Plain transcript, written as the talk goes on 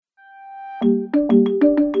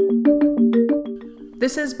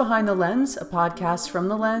This is Behind the Lens, a podcast from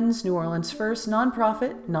The Lens, New Orleans' first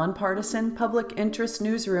nonprofit, nonpartisan, public interest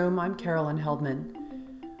newsroom. I'm Carolyn Heldman.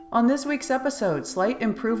 On this week's episode, slight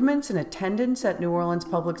improvements in attendance at New Orleans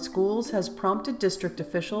public schools has prompted district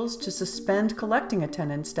officials to suspend collecting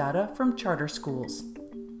attendance data from charter schools.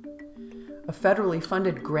 A federally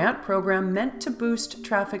funded grant program meant to boost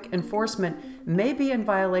traffic enforcement may be in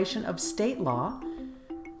violation of state law.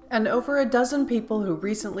 And over a dozen people who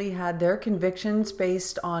recently had their convictions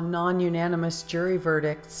based on non-unanimous jury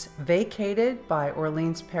verdicts vacated by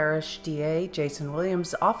Orleans Parish DA Jason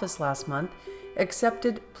Williams' office last month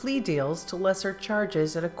accepted plea deals to lesser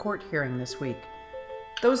charges at a court hearing this week.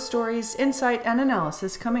 Those stories, insight, and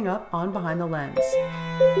analysis coming up on Behind the Lens.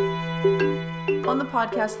 On the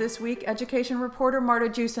podcast this week, education reporter Marta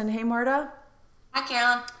Jewson. Hey, Marta. Hi,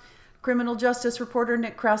 Carolyn. Criminal justice reporter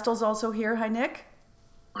Nick Krastel's also here. Hi, Nick.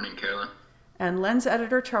 Morning, Carolyn. And Lens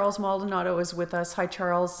editor Charles Maldonado is with us. Hi,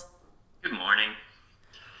 Charles. Good morning.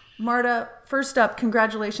 Marta, first up,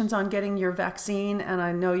 congratulations on getting your vaccine, and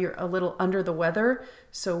I know you're a little under the weather,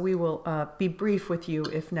 so we will be brief with you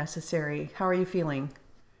if necessary. How are you feeling?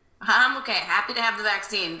 I'm okay. Happy to have the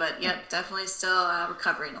vaccine, but yep, definitely still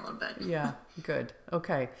recovering a little bit. Yeah, good.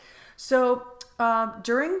 Okay. So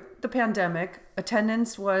during the pandemic,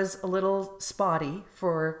 attendance was a little spotty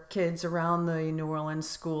for kids around the New Orleans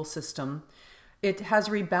school system. It has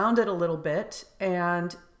rebounded a little bit,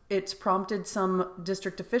 and it's prompted some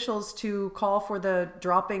district officials to call for the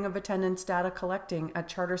dropping of attendance data collecting at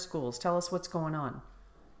charter schools. Tell us what's going on.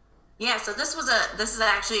 Yeah, so this is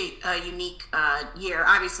actually a unique year,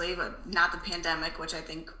 obviously, but not the pandemic, which I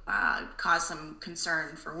think caused some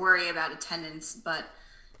concern for worry about attendance. But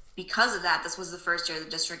because of that, this was the first year the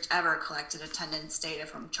district ever collected attendance data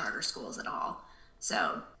from charter schools at all.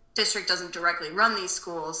 So district doesn't directly run these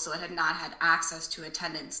schools, so it had not had access to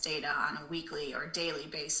attendance data on a weekly or daily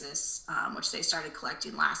basis, which they started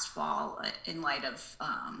collecting last fall in light of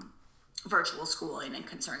virtual schooling and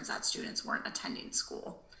concerns that students weren't attending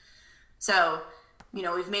school. So,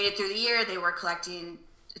 we've made it through the year. They were collecting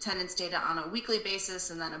attendance data on a weekly basis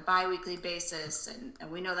and then a bi-weekly basis.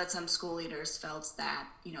 And we know that some school leaders felt that,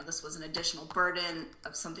 this was an additional burden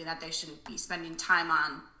of something that they shouldn't be spending time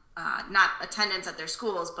on, not attendance at their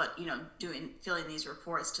schools, but, filling these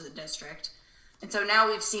reports to the district. And so now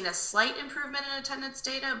we've seen a slight improvement in attendance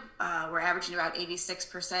data. We're averaging about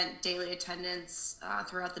 86% daily attendance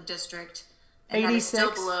throughout the district. And 86? That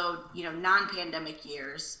is still below, non-pandemic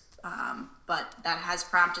years. But that has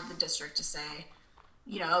prompted the district to say,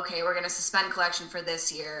 okay, we're going to suspend collection for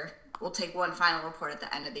this year. We'll take one final report at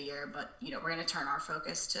the end of the year, but, we're going to turn our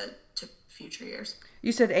focus to future years.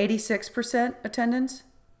 You said 86% attendance?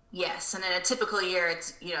 Yes. And in a typical year,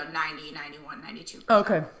 it's, 90, 91,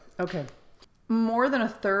 92%. Okay. More than a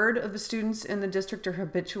third of the students in the district are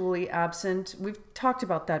habitually absent. We've talked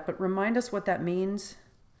about that, but remind us what that means.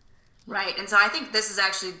 Right, and so I think this is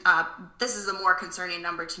actually this is a more concerning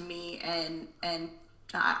number to me. And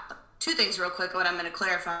two things real quick. What I'm going to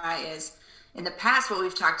clarify is, in the past, what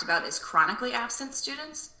we've talked about is chronically absent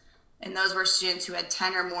students, and those were students who had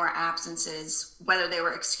 10 or more absences, whether they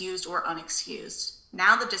were excused or unexcused.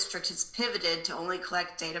 Now the district has pivoted to only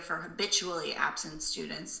collect data for habitually absent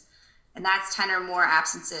students, and that's 10 or more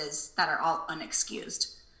absences that are all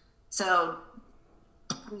unexcused. So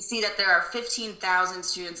we see that there are 15,000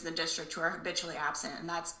 students in the district who are habitually absent, and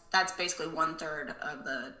that's basically 1/3 of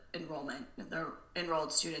the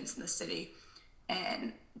enrolled students in the city.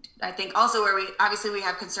 And I think also where we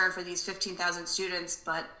have concern for these 15,000 students,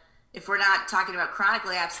 but if we're not talking about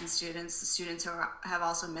chronically absent students, the students who have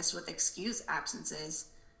also missed with excused absences,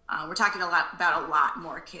 we're talking about a lot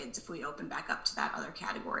more kids if we open back up to that other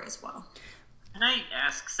category as well. Can I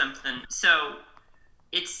ask something? So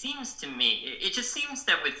it seems to me, it just seems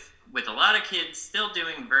that with a lot of kids still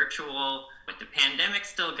doing virtual, with the pandemic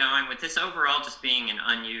still going, with this overall just being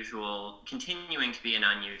continuing to be an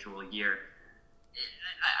unusual year,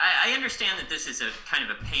 I understand that this is a kind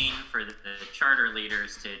of a pain for the charter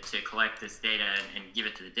leaders to collect this data and give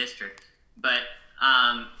it to the district. But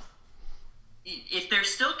if they're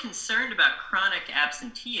still concerned about chronic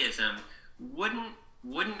absenteeism,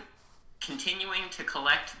 wouldn't continuing to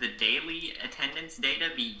collect the daily attendance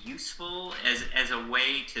data be useful as a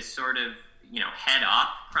way to sort of, head off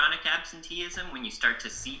chronic absenteeism when you start to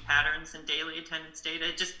see patterns in daily attendance data?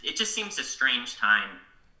 It just seems a strange time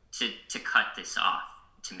to cut this off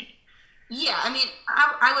to me. Yeah, I mean,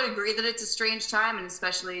 I would agree that it's a strange time, and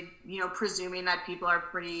especially, presuming that people are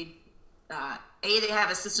pretty, they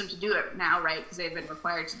have a system to do it now, right? Because they've been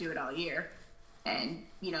required to do it all year. And,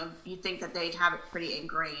 you'd think that they'd have it pretty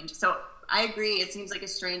ingrained. So I agree. It seems like a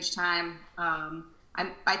strange time.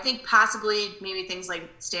 I think possibly maybe things like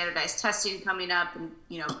standardized testing coming up and,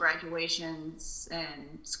 graduations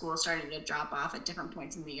and school starting to drop off at different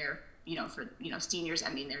points in the year, for, seniors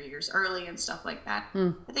ending their years early and stuff like that.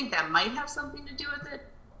 I think that might have something to do with it.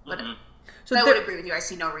 But So I would agree with you. I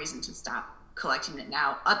see no reason to stop collecting it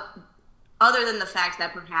now, other than the fact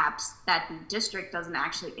that perhaps that the district doesn't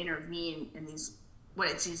actually intervene in when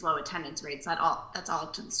it sees low attendance rates. That's all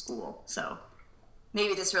up to the school. So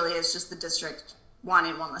maybe this really is just the district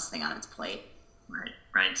wanting one less thing on its plate.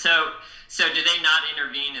 Right. So do they not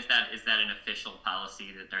intervene? Is that an official policy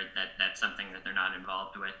that's something that they're not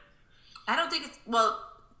involved with? I don't think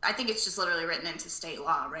I think it's just literally written into state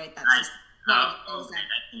law, right? That's just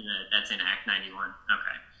that's in Act 91.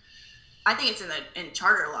 Okay. I think it's in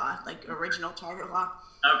charter law, like original charter law.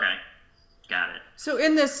 Okay. Got it. So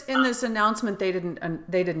in this announcement, they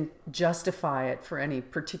didn't justify it for any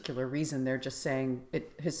particular reason. They're just saying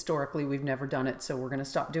historically we've never done it, so we're going to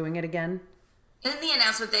stop doing it again. In the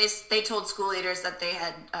announcement, they told school leaders that they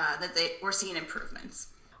had that they were seeing improvements.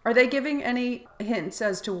 Are they giving any hints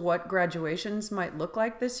as to what graduations might look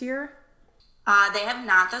like this year? They have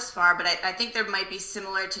not thus far, but I think there might be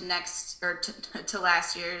similar to to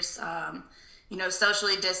last year's.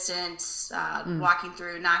 Socially distant, walking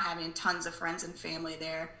through, not having tons of friends and family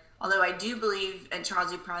there. Although I do believe, and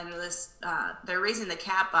Charles, you probably know this, they're raising the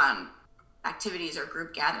cap on activities or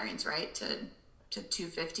group gatherings, right, to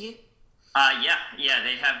 250. Yeah,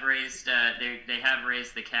 they have raised they have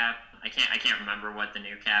raised the cap. I can't remember what the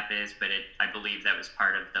new cap is, but I believe that was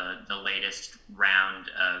part of the latest round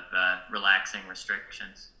of relaxing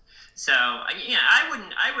restrictions. So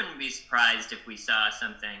I wouldn't be surprised if we saw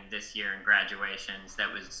something this year in graduations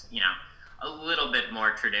that was a little bit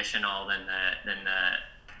more traditional than the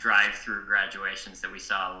drive-through graduations that we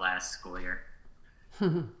saw last school year.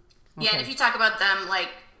 Okay. Yeah, and if you talk about them, like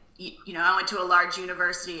I went to a large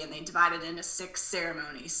university and they divided into 6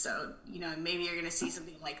 ceremonies. So maybe you're going to see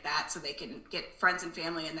something like that, so they can get friends and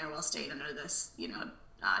family in there while staying under this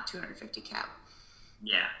 250 cap.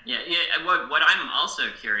 Yeah. What I'm also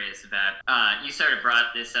curious about, you sort of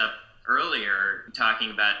brought this up earlier, talking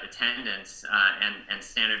about attendance and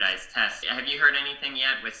standardized tests. Have you heard anything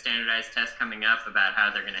yet with standardized tests coming up about how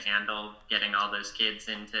they're going to handle getting all those kids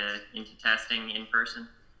into testing in person?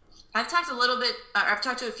 I've talked a little bit. I've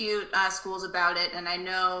talked to a few schools about it, and I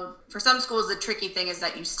know for some schools the tricky thing is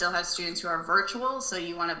that you still have students who are virtual, so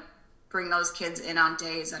you want to bring those kids in on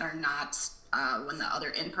days that are not when the other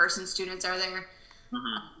in-person students are there.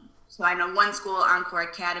 Mm-hmm. So I know one school, Encore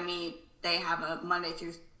Academy, they have a Monday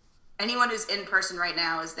through. Anyone who's in person right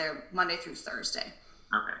now is there Monday through Thursday.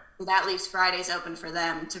 Okay. So that leaves Fridays open for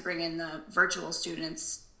them to bring in the virtual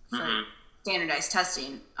students for standardized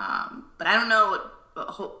testing. But I don't know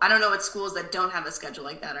what schools that don't have a schedule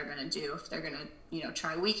like that are going to do. If they're going to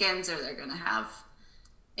try weekends, or they're going to have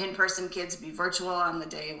in-person kids be virtual on the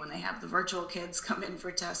day when they have the virtual kids come in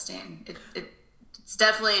for testing. It's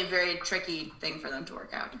definitely a very tricky thing for them to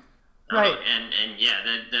work out. Right. And yeah,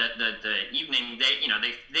 the evening,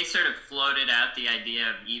 they sort of floated out the idea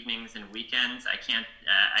of evenings and weekends. I can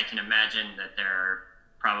imagine that there are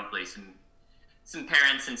probably some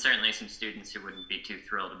parents and certainly some students who wouldn't be too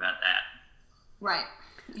thrilled about that. Right.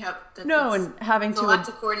 Yep. And having a lot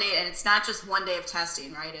to coordinate, and it's not just one day of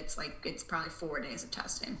testing, right? It's probably 4 days of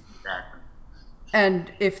testing. Exactly.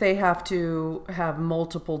 And if they have to have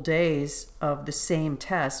multiple days of the same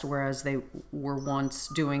test, whereas they were once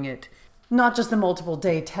doing it, not just the multiple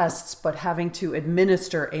day tests, but having to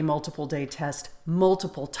administer a multiple day test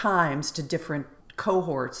multiple times to different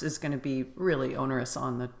cohorts is going to be really onerous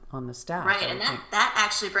on the staff. Right, and that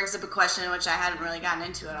actually brings up a question which I hadn't really gotten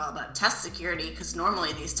into at all about test security, because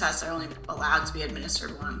normally these tests are only allowed to be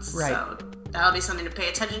administered once. Right. So that'll be something to pay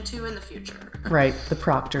attention to in the future. Right, the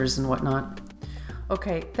proctors and whatnot.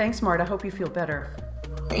 Okay, thanks, Marta. Hope you feel better.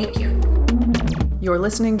 Thank you. You're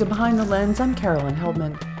listening to Behind the Lens. I'm Carolyn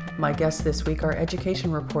Heldman. My guests this week are education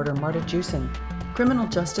reporter Marta Jewson, criminal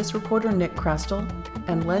justice reporter Nick Krastel,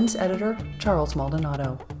 and Lens editor Charles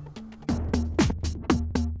Maldonado.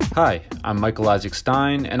 Hi, I'm Michael Isaac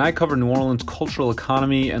Stein, and I cover New Orleans cultural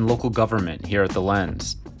economy and local government here at The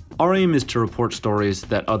Lens. Our aim is to report stories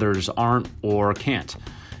that others aren't or can't.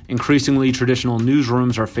 Increasingly, traditional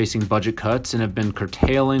newsrooms are facing budget cuts and have been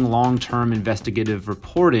curtailing long-term investigative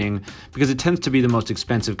reporting because it tends to be the most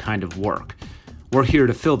expensive kind of work. We're here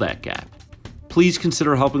to fill that gap. Please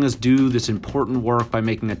consider helping us do this important work by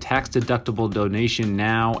making a tax-deductible donation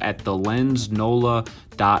now at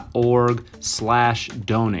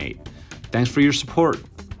thelensnola.org/donate. Thanks for your support.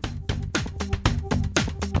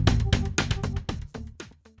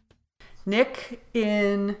 Nick,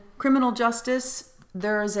 in criminal justice,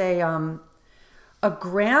 there is a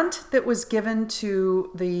grant that was given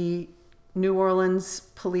to the New Orleans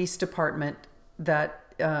Police Department that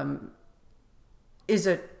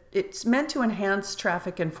it's meant to enhance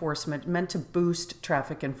traffic enforcement, meant to boost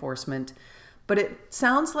traffic enforcement, but it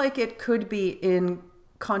sounds like it could be in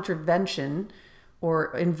contravention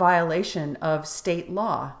or in violation of state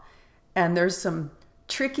law. And there's some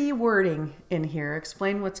tricky wording in here.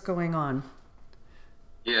 Explain what's going on.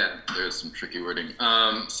 Yeah, there's some tricky wording.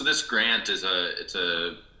 So this grant is it's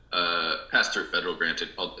a pass-through federal grant. It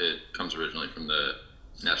comes originally from the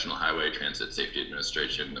National Highway Transit Safety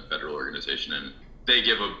Administration, the federal organization, and they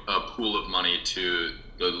give a pool of money to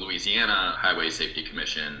the Louisiana Highway Safety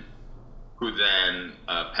Commission, who then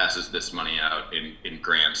passes this money out in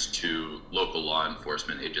grants to local law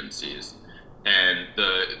enforcement agencies. And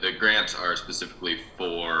the grants are specifically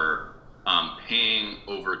for paying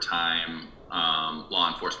overtime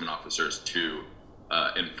law enforcement officers to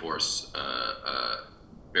enforce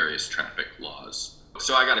various traffic laws.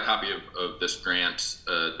 So I got a copy of this grant,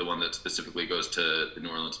 the one that specifically goes to the New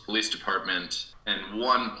Orleans Police Department, and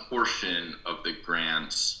one portion of the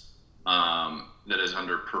grant that is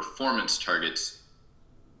under performance targets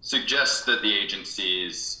suggests that the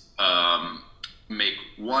agencies make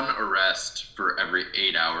one arrest for every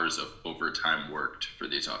 8 hours of overtime worked for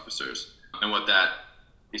these officers. And what that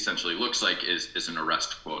essentially looks like is an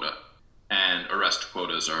arrest quota. And arrest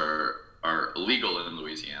quotas are illegal in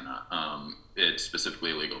Louisiana. It's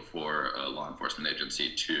specifically illegal for a law enforcement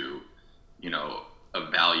agency to,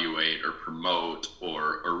 evaluate or promote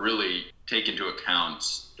or really take into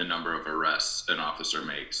account the number of arrests an officer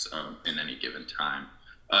makes in any given time.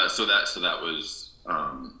 So that was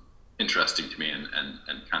interesting to me, and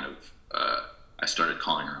kind of I started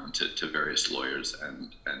calling around to various lawyers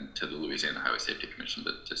and to the Louisiana Highway Safety Commission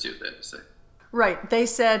to see what they had to say. Right. They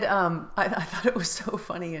said, I thought it was so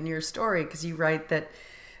funny in your story because you write that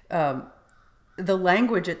the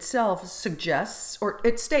language itself suggests, or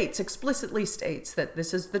it explicitly states that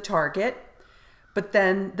this is the target, but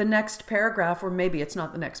then the next paragraph, or maybe it's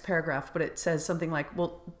not the next paragraph, but it says something like,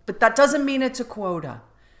 well, but that doesn't mean it's a quota.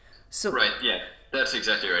 So right, yeah, that's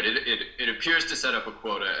exactly right. It appears to set up a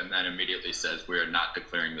quota and then immediately says we are not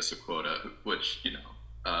declaring this a quota, which,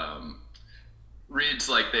 reads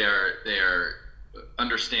like they are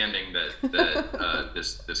understanding that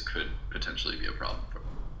this could potentially be a problem for them.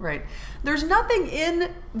 Right. There's nothing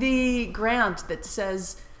in the grant that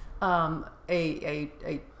says a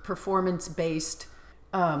performance-based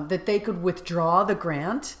that they could withdraw the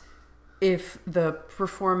grant if the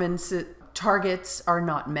performance targets are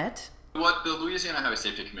not met. What the Louisiana Highway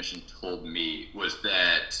Safety Commission told me was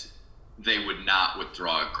that they would not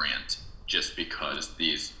withdraw a grant just because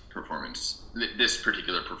this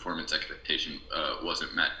particular performance expectation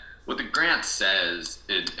wasn't met. What the grant says,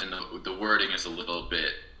 and the wording is a little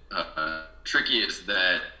bit tricky, is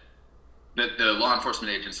that the law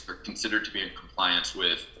enforcement agents are considered to be in compliance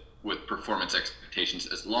with performance expectations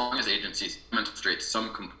as long as agencies demonstrate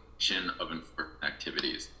some completion of enforcement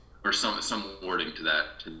activities, or some wording to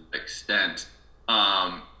that extent.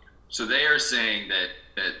 So they are saying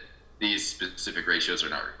that these specific ratios are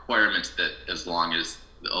not requirements, that as long as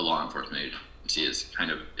a law enforcement agency is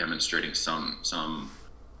kind of demonstrating some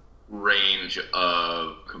range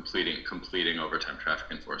of completing overtime traffic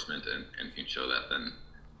enforcement and can show that,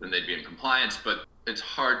 then they'd be in compliance. But it's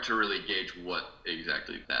hard to really gauge what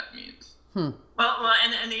exactly that means. Well,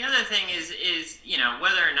 and the other thing is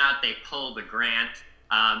whether or not they pull the grant,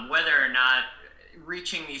 whether or not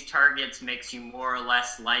reaching these targets makes you more or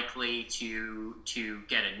less likely to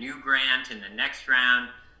get a new grant in the next round.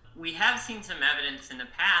 We have seen some evidence in the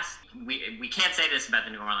past. We can't say this about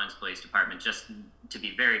the New Orleans Police Department, just to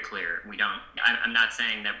be very clear. I'm not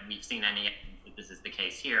saying that we've seen any evidence that this is the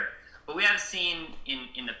case here, but we have seen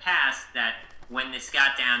in the past that when this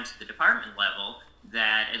got down to the department level,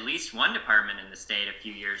 that at least one department in the state a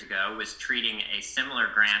few years ago was treating a similar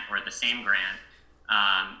grant or the same grant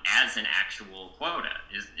as an actual quota.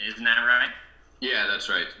 Isn't that right? Yeah, that's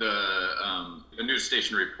right. The news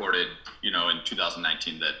station reported, in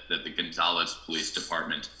 2019 that the Gonzales Police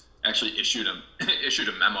Department actually issued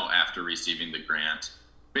a memo after receiving the grant,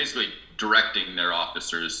 basically directing their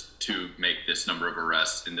officers to make this number of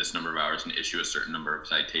arrests in this number of hours and issue a certain number of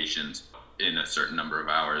citations in a certain number of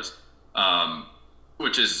hours,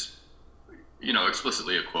 which is,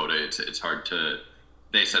 explicitly a quota. It's hard to.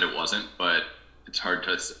 They said it wasn't, but it's hard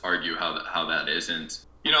to argue how that isn't.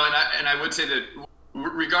 And I would say that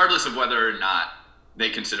regardless of whether or not they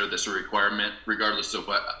consider this a requirement, regardless of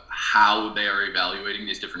how they are evaluating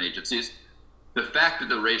these different agencies, the fact that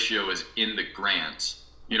the ratio is in the grant,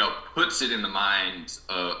 puts it in the minds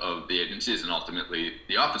of the agencies and ultimately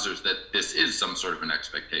the officers that this is some sort of an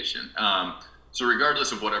expectation. So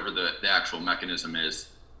regardless of whatever the actual mechanism is,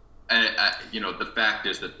 the fact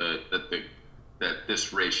is that that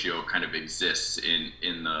this ratio kind of exists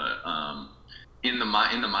in the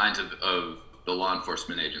minds of the law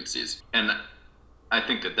enforcement agencies, and I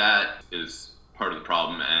think that is part of the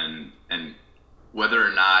problem. And whether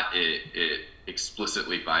or not it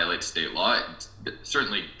explicitly violates state law, it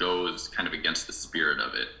certainly goes kind of against the spirit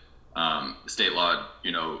of it. State law,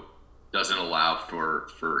 doesn't allow for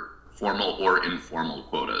formal or informal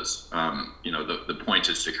quotas. The point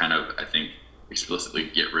is to kind of, I think, explicitly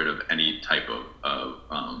get rid of any type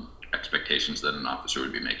of expectations that an officer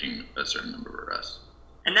would be making a certain number of arrests.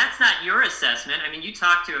 And that's not your assessment. I mean, you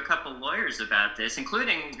talked to a couple lawyers about this,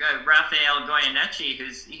 including Rafael Goyeneche,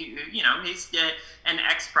 he's an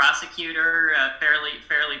ex-prosecutor,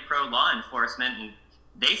 fairly pro-law enforcement, and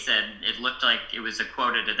they said it looked like it was a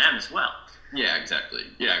quota to them as well. Yeah, exactly.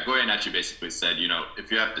 Yeah, Goyeneche basically said,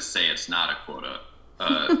 if you have to say it's not a quota,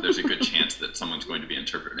 there's a good chance that someone's going to be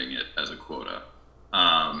interpreting it as a quota.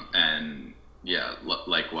 And yeah,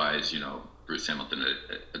 likewise, Bruce Hamilton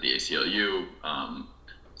at the ACLU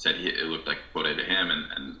said it looked like a quota to him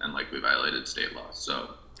and likely violated state law.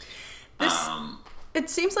 So it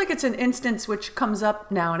seems like it's an instance which comes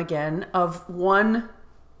up now and again of one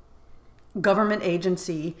government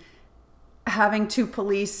agency having to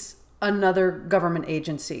police another government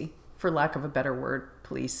agency, for lack of a better word,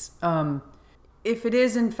 police. If it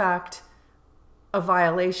is in fact a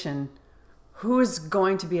violation, who is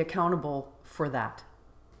going to be accountable for that?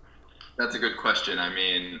 That's a good question. I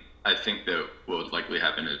mean, I think that what would likely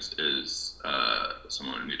happen is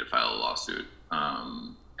someone would need to file a lawsuit.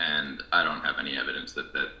 And I don't have any evidence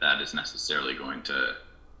that is necessarily going to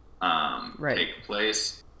take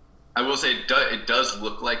place. I will say it does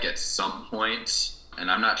look like at some point, and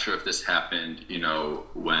I'm not sure if this happened,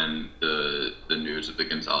 when the news of the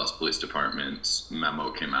Gonzales Police Department's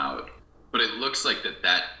memo came out, but it looks like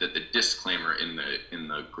that the disclaimer in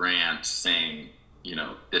the grant saying,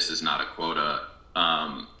 this is not a quota,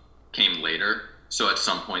 came later. So at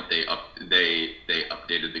some point they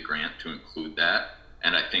updated the grant to include that,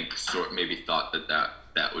 and I think maybe thought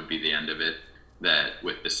that would be the end of it. That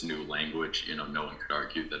with this new language, no one could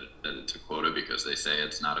argue that it's a quota because they say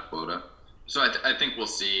it's not a quota. So I think we'll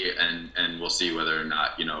see, and we'll see whether or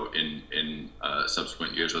not, in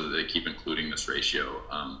subsequent years, whether they keep including this ratio.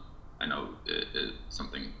 I know it's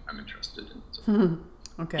something I'm interested in. So.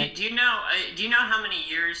 Okay. Do you know how many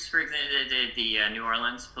years, for example, the New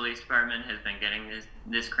Orleans Police Department has been getting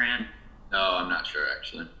this grant? No, I'm not sure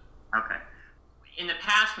actually. Okay. In the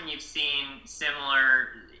past, when you've seen similar,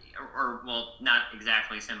 or well, not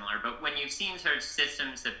exactly similar, but when you've seen sort of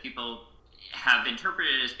systems that people have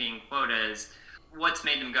interpreted as being quotas, what's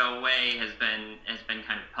made them go away has been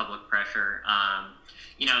kind of public pressure.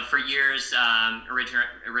 For years,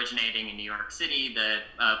 originating in New York City, the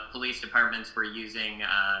police departments were using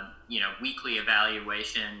weekly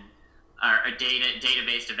evaluation or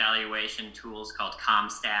database evaluation tools called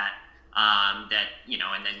CompStat. And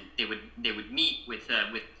then they would meet with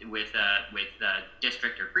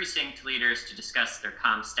district or precinct leaders to discuss their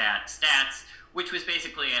CompStat stats, which was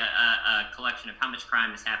basically a collection of how much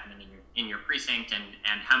crime is happening in your precinct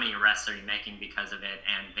and how many arrests are you making because of it.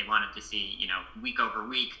 And they wanted to see, week over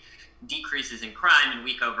week decreases in crime and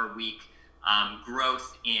week over week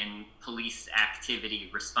growth in police activity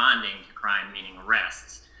responding to crime, meaning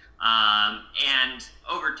arrests. And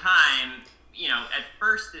over time, at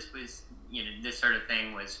first this was, this sort of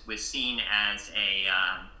thing was seen as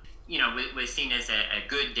was seen as a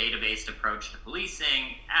good database approach to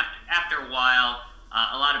policing. After a while,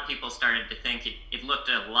 a lot of people started to think it looked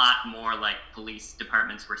a lot more like police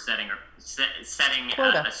departments were setting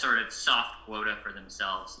a sort of soft quota for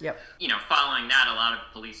themselves. Yep. Following that, a lot of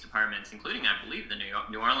police departments, including I believe the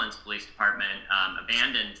New Orleans Police Department,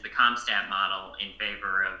 abandoned the CompStat model in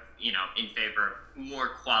favor of more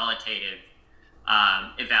qualitative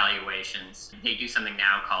evaluations. They do something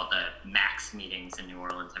now called the MAX meetings in New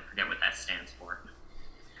Orleans. I forget what that stands for.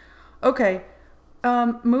 Okay.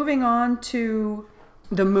 Moving on to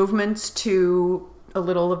the movements to a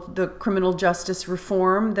little of the criminal justice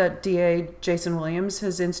reform that DA Jason Williams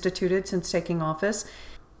has instituted since taking office.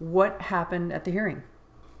 What happened at the hearing?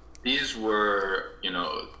 These were,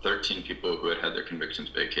 13 people who had their convictions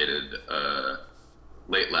vacated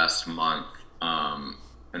late last month.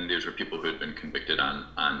 And these were people who had been convicted on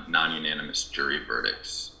non-unanimous jury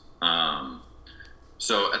verdicts.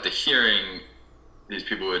 So at the hearing, these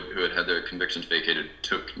people who had their convictions vacated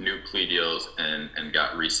took new plea deals and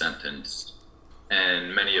got resentenced.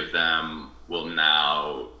 and many of them will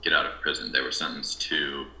now get out of prison. They were sentenced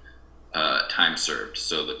to time served,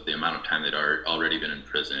 so that the amount of time they'd already been in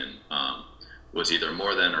prison was either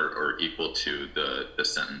more than or equal to the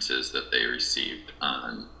sentences that they received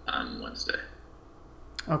on Wednesday.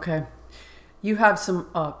 Okay. You have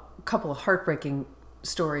a couple of heartbreaking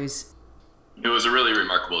stories. It was a really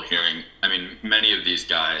remarkable hearing. I mean, many of these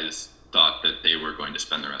guys thought that they were going to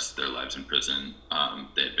spend the rest of their lives in prison.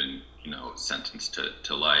 They had been, sentenced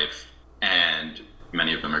to life, and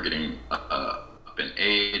many of them are getting up in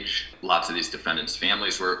age. Lots of these defendants'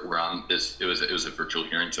 families were on this. It was a virtual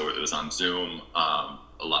hearing, so it was on Zoom.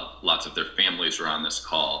 Lots of their families were on this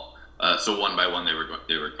call. So one by one,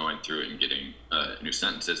 they were going through and getting new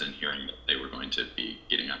sentences and hearing that they were going to be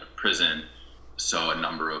getting out of prison. So a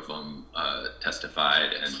number of them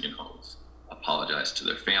testified and apologized to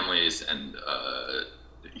their families and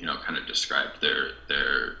kind of described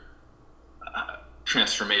their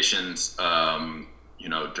transformations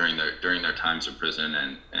during their times in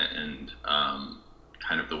prison and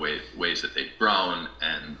kind of the ways that they'd grown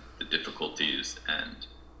and the difficulties. And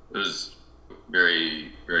it was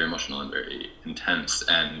very, very emotional and very intense.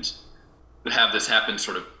 And to have this happen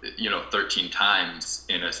sort of 13 times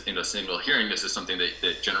in a single hearing, this is something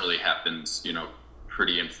that generally happens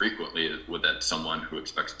pretty infrequently with that someone who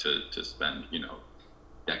expects to spend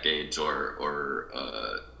decades or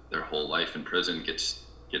their whole life in prison gets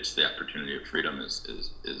the opportunity of freedom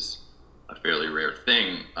is a fairly rare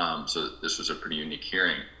thing. So this was a pretty unique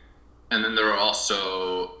hearing. And then there are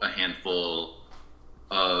also a handful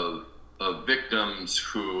of victims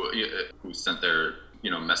who sent their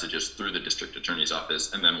messages through the district attorney's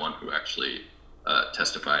office, and then one who actually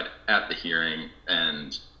testified at the hearing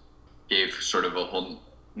and gave sort of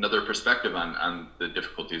another perspective on the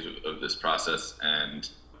difficulties of this process. And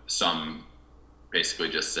some basically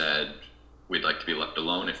just said, we'd like to be left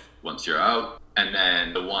alone once you're out. And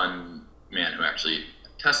then the one man who actually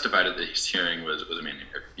testified at this hearing was a man named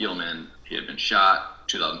Eric Bielman. He had been shot in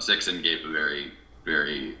 2006 and gave a very,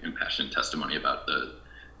 very impassioned testimony about the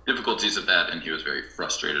difficulties of that, and he was very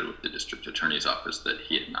frustrated with the district attorney's office that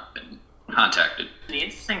he had not been contacted. The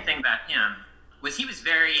interesting thing about him was he was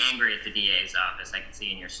very angry at the DA's office, I can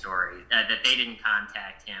see in your story, that they didn't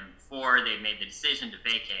contact him before they made the decision to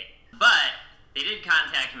vacate. But they did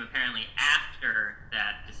contact him apparently after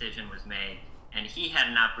that decision was made, and he had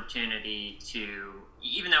an opportunity to,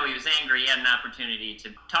 even though he was angry, he had an opportunity to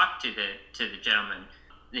talk to the gentleman,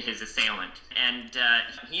 his assailant. And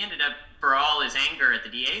he ended up, for all his anger at the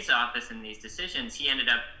DA's office and these decisions, he ended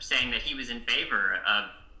up saying that he was in favor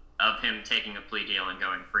of him taking a plea deal and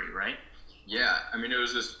going free, right? Yeah, I mean, it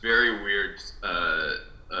was this very weird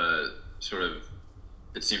sort of,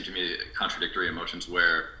 it seemed to me, contradictory emotions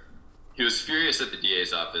where he was furious at the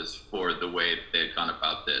DA's office for the way they had gone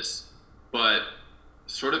about this, but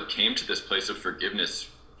sort of came to this place of forgiveness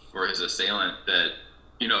for his assailant that,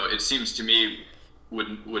 it seems to me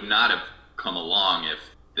would not have come along if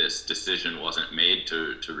this decision wasn't made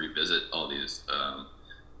to revisit all these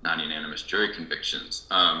non-unanimous jury convictions.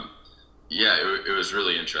 It was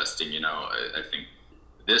really interesting. I think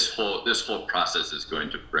this whole process is going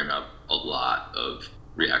to bring up a lot of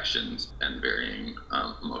reactions and varying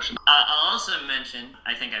emotions. I'll also mention,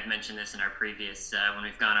 I think I've mentioned this in our previous, when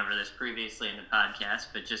we've gone over this previously in the podcast,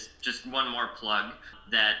 but just one more plug,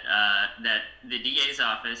 that the DA's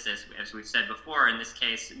office, as we've said before, in this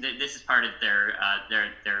case, this is part of their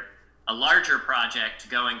a larger project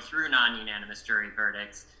going through non-unanimous jury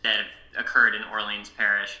verdicts that have occurred in Orleans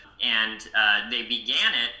Parish. And they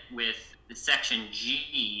began it with the Section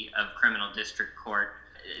G of Criminal District Court.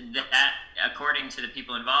 That, according to the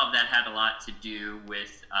people involved, that had a lot to do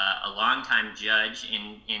with a longtime judge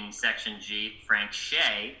in Section G, Frank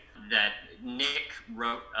Shea, that Nick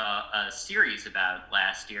wrote a series about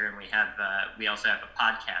last year, and we also have a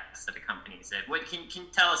podcast that accompanies it. What can you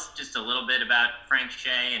tell us just a little bit about Frank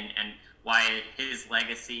Shea and why his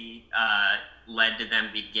legacy led to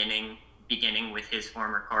them beginning with his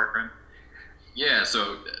former courtroom? Yeah,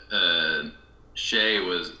 so Shea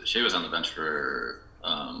was on the bench for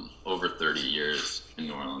over 30 years in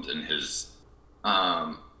New Orleans, and his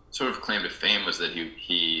sort of claim to fame was that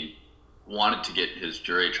he wanted to get his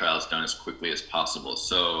jury trials done as quickly as possible.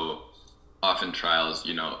 So often trials,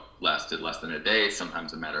 lasted less than a day,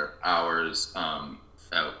 sometimes a matter of hours.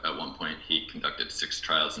 At one point, he conducted 6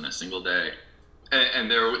 trials in a single day. And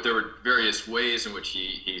there were various ways in which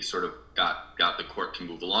he sort of got the court to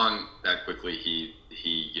move along that quickly. He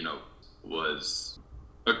was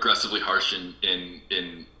aggressively harsh in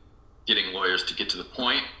getting lawyers to get to the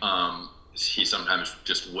point. He sometimes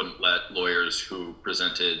just wouldn't let lawyers who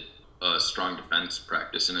presented a strong defense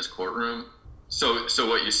practice in his courtroom. So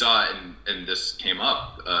what you saw, and this came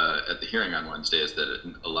up at the hearing on Wednesday, is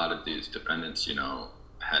that a lot of these defendants,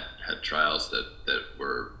 had trials that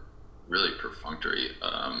were really perfunctory.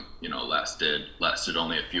 Lasted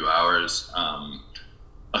only a few hours.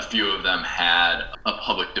 A few of them had a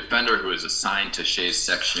public defender who was assigned to Shea's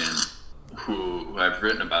section, who I've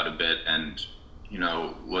written about a bit, and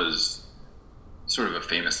was sort of a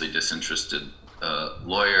famously disinterested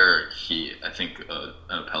lawyer. I think an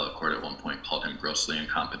appellate court at one point called him grossly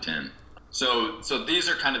incompetent. So these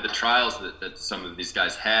are kind of the trials that some of these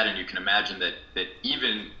guys had, and you can imagine that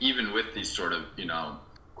even with these sort of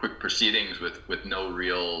quick proceedings with no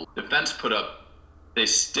real defense put up, they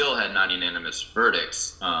still had non-unanimous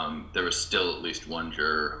verdicts. There was still at least one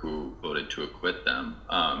juror who voted to acquit them,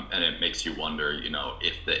 and it makes you wonder,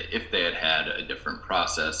 if they had a different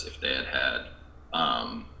process, if they had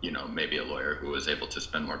maybe a lawyer who was able to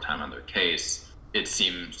spend more time on their case. It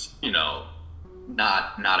seems,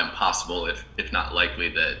 not impossible, if not likely,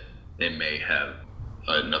 that they may have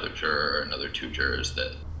another juror or another two jurors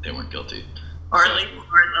that they weren't guilty. Or at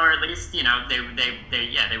least,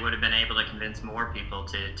 they would have been able to convince more people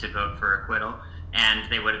to vote for acquittal, and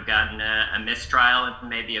they would have gotten a mistrial and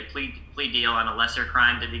maybe a plea deal on a lesser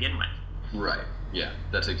crime to begin with. Right. Yeah,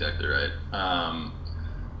 that's exactly right.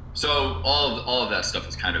 So all of that stuff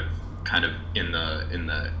is kind of in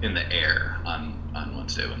the air on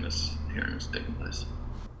Wednesday when this hearing was taking place.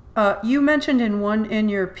 You mentioned in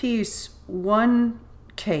your piece one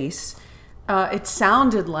case. It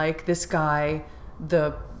sounded like this guy,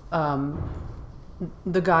 the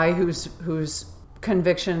guy whose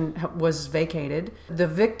conviction was vacated, the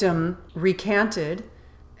victim recanted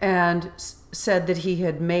and said that he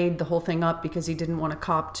had made the whole thing up because he didn't want to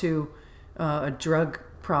cop to a drug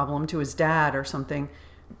problem to his dad or something.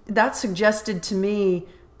 That suggested to me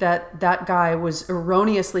that guy was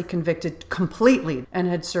erroneously convicted completely and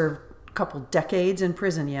had served a couple decades in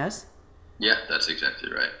prison, yes? Yeah, that's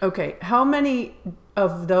exactly right. Okay, how many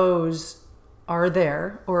of those are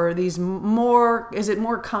there, or are these more? Is it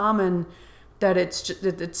more common that it's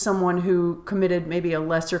someone who committed maybe a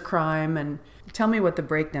lesser crime? And tell me what the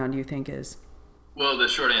breakdown do you think is? Well, the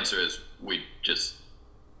short answer is we just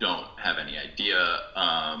don't have any idea.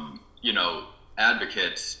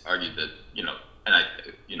 Advocates argue that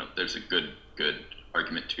there's a good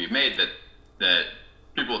argument to be made that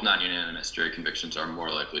people with non-unanimous jury convictions are more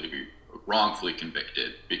likely to be wrongfully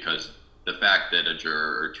convicted, because the fact that a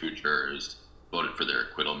juror or two jurors voted for their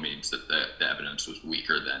acquittal means that the evidence was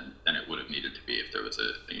weaker than it would have needed to be if there was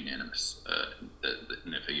a unanimous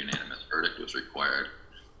if a unanimous verdict was required.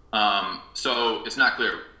 So it's not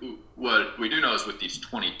clear. What we do know is with these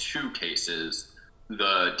 22 cases,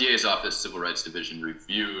 the DA's office Civil Rights Division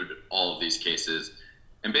reviewed all of these cases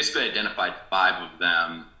and basically identified 5 of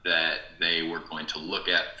them that they were going to look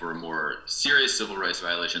at for more serious civil rights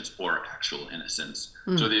violations or actual innocence.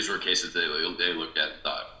 So these were cases they looked at and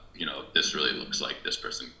thought, this really looks like this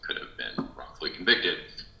person could have been wrongfully convicted.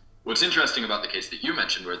 What's interesting about the case that you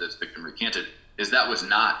mentioned where this victim recanted is that was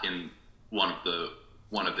not in one of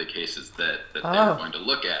the cases that they were going to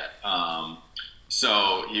look at.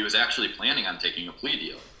 So he was actually planning on taking a plea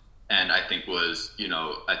deal, and I think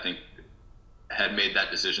had made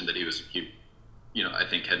that decision that I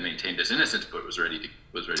think had maintained his innocence, but was ready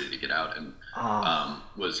to get out and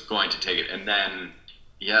was going to take it. And then,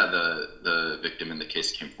 the victim in the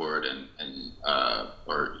case came forward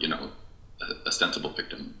a sensible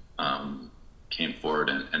victim came forward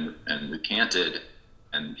and recanted,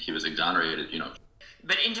 and he was exonerated.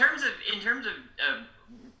 But in terms of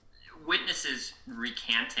witnesses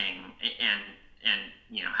recanting and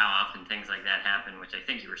how often things like that happen, which I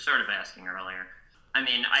think you were sort of asking earlier. I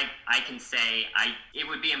mean, I can say it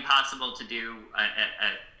would be impossible to do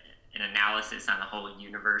an analysis on the whole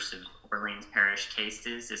universe of Orleans Parish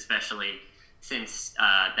cases, especially since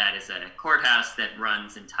that is a courthouse that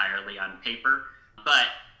runs entirely on paper. But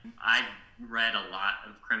I've read a lot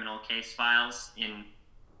of criminal case files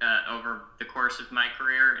over the course of my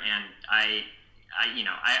career, and I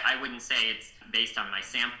wouldn't say it's based on my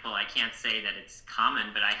sample. I can't say that it's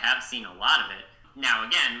common, but I have seen a lot of it. Now,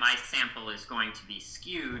 again, my sample is going to be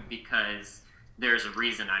skewed because there's a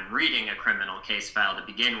reason I'm reading a criminal case file to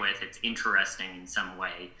begin with. It's interesting in some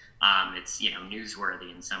way. It's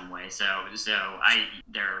newsworthy in some way. So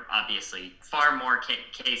there are obviously far more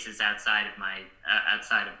cases outside of my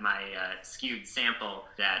skewed sample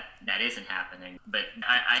that isn't happening. But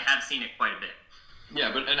I have seen it quite a bit.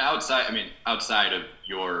 Yeah, but outside of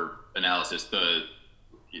your analysis, the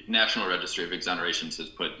National Registry of Exonerations has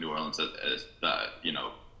put New Orleans as the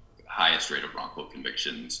highest rate of wrongful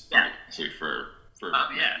convictions. Yeah. For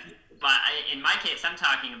yeah. But in my case, I'm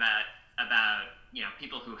talking about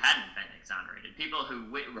people who hadn't been exonerated, people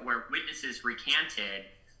who were witnesses recanted,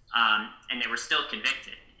 and they were still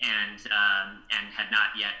convicted and had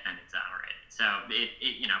not yet been exonerated. So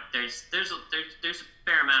there's a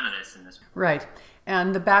fair amount of this in this. Right,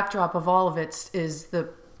 and the backdrop of all of it is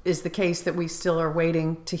the case that we still are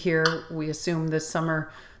waiting to hear. We assume this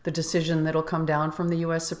summer the decision that'll come down from the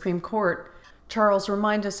U.S. Supreme Court. Charles,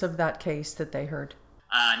 remind us of that case that they heard.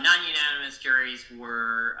 Non-unanimous juries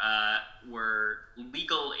were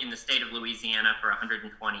legal in the state of Louisiana for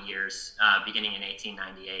 120 years, beginning in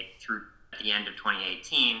 1898 through the end of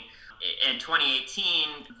 2018. In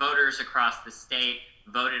 2018, voters across the state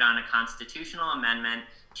voted on a constitutional amendment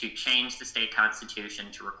to change the state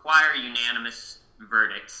constitution to require unanimous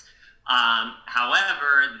verdicts.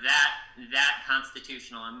 However, that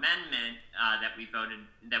constitutional amendment that we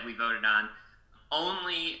voted on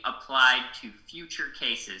only applied to future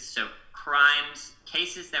cases, so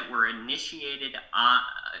cases that were initiated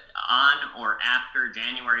on or after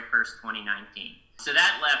January 1st, 2019. So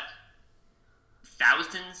that left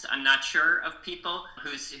thousands, I'm not sure, of people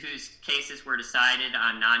whose cases were decided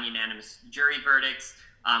on non-unanimous jury verdicts,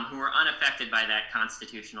 who were unaffected by that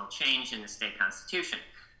constitutional change in the state constitution.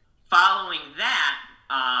 Following that,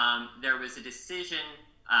 there was a decision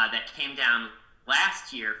that came down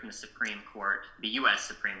last year from the Supreme Court, the U.S.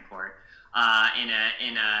 Supreme Court, in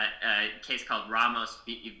a case called Ramos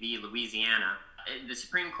v. Louisiana. The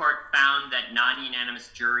Supreme Court found that non-unanimous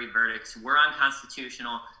jury verdicts were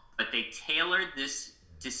unconstitutional, but they tailored this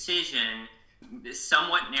decision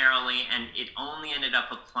somewhat narrowly, and it only ended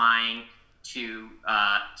up applying to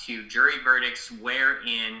jury verdicts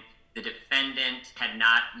wherein the defendant had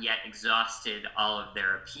not yet exhausted all of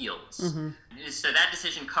their appeals. Mm-hmm. So that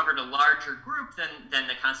decision covered a larger group than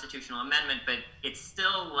the constitutional amendment, but it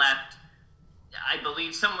still left, I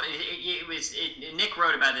believe, Nick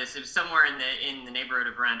wrote about this, it was somewhere in the neighborhood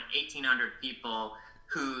of around 1,800 people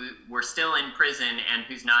who were still in prison and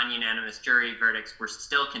whose non-unanimous jury verdicts were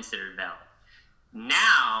still considered valid.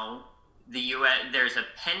 Now, there's a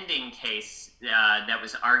pending case that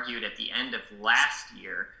was argued at the end of last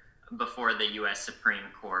year before the U.S. Supreme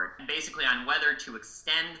Court, basically on whether to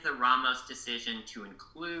extend the Ramos decision to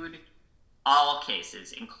include all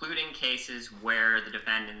cases, including cases where the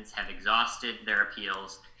defendants have exhausted their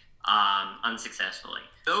appeals unsuccessfully.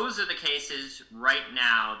 Those are the cases right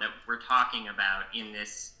now that we're talking about in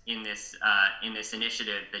this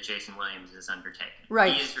initiative that Jason Williams is undertaking.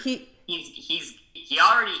 Right. He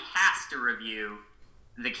already has to review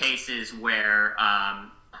the cases where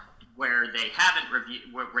they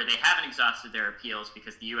haven't exhausted their appeals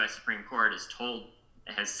because the U.S. Supreme Court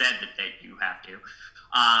has said that you have to.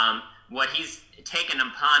 What he's taken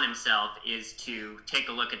upon himself is to take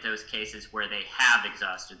a look at those cases where they have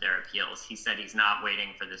exhausted their appeals. He said he's not waiting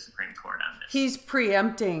for the Supreme Court on this. He's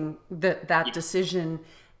preempting that decision,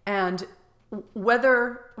 and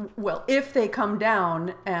if they come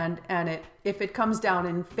down if it comes down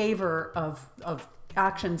in favor of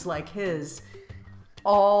actions like his,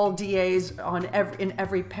 all DAs in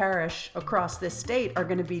every parish across this state are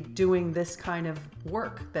going to be doing this kind of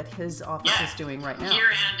work that his office is doing right now. Here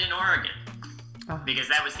and in Oregon, because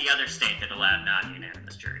that was the other state that allowed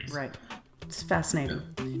non-unanimous juries. Right. It's fascinating.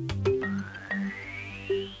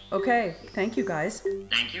 Okay, thank you guys.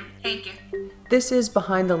 Thank you. Thank you. This is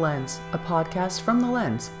Behind the Lens, a podcast from The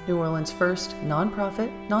Lens, New Orleans' first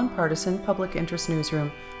nonprofit, nonpartisan public interest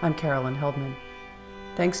newsroom. I'm Carolyn Heldman.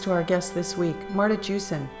 Thanks to our guests this week, Marta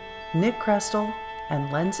Jewson, Nick Krestel,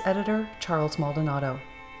 and Lens editor Charles Maldonado.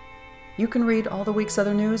 You can read all the week's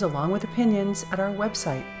other news along with opinions at our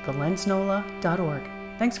website, thelensnola.org.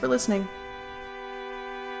 Thanks for listening.